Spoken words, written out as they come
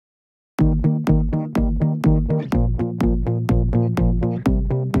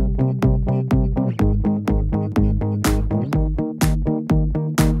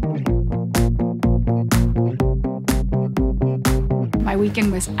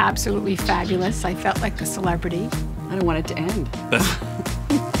weekend was absolutely fabulous. I felt like a celebrity. I don't want it to end.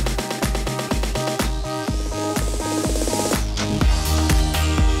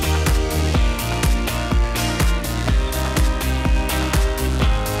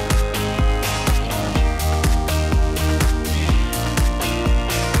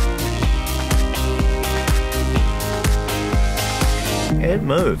 It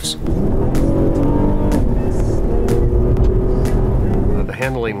moves. The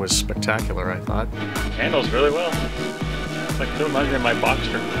handling was spectacular, I thought. Handles really well. It's like it reminds me of my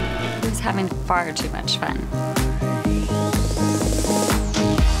Boxster. He was having far too much fun.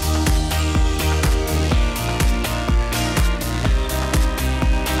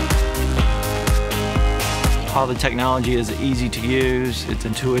 All the technology is easy to use, it's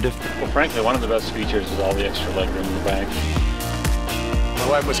intuitive. Well, frankly, one of the best features is all the extra legroom in the back.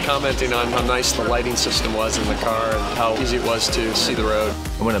 My wife was commenting on how nice the lighting system was in the car and how easy it was to see the road.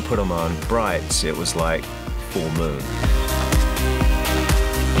 And when I put them on brights, it was like full moon.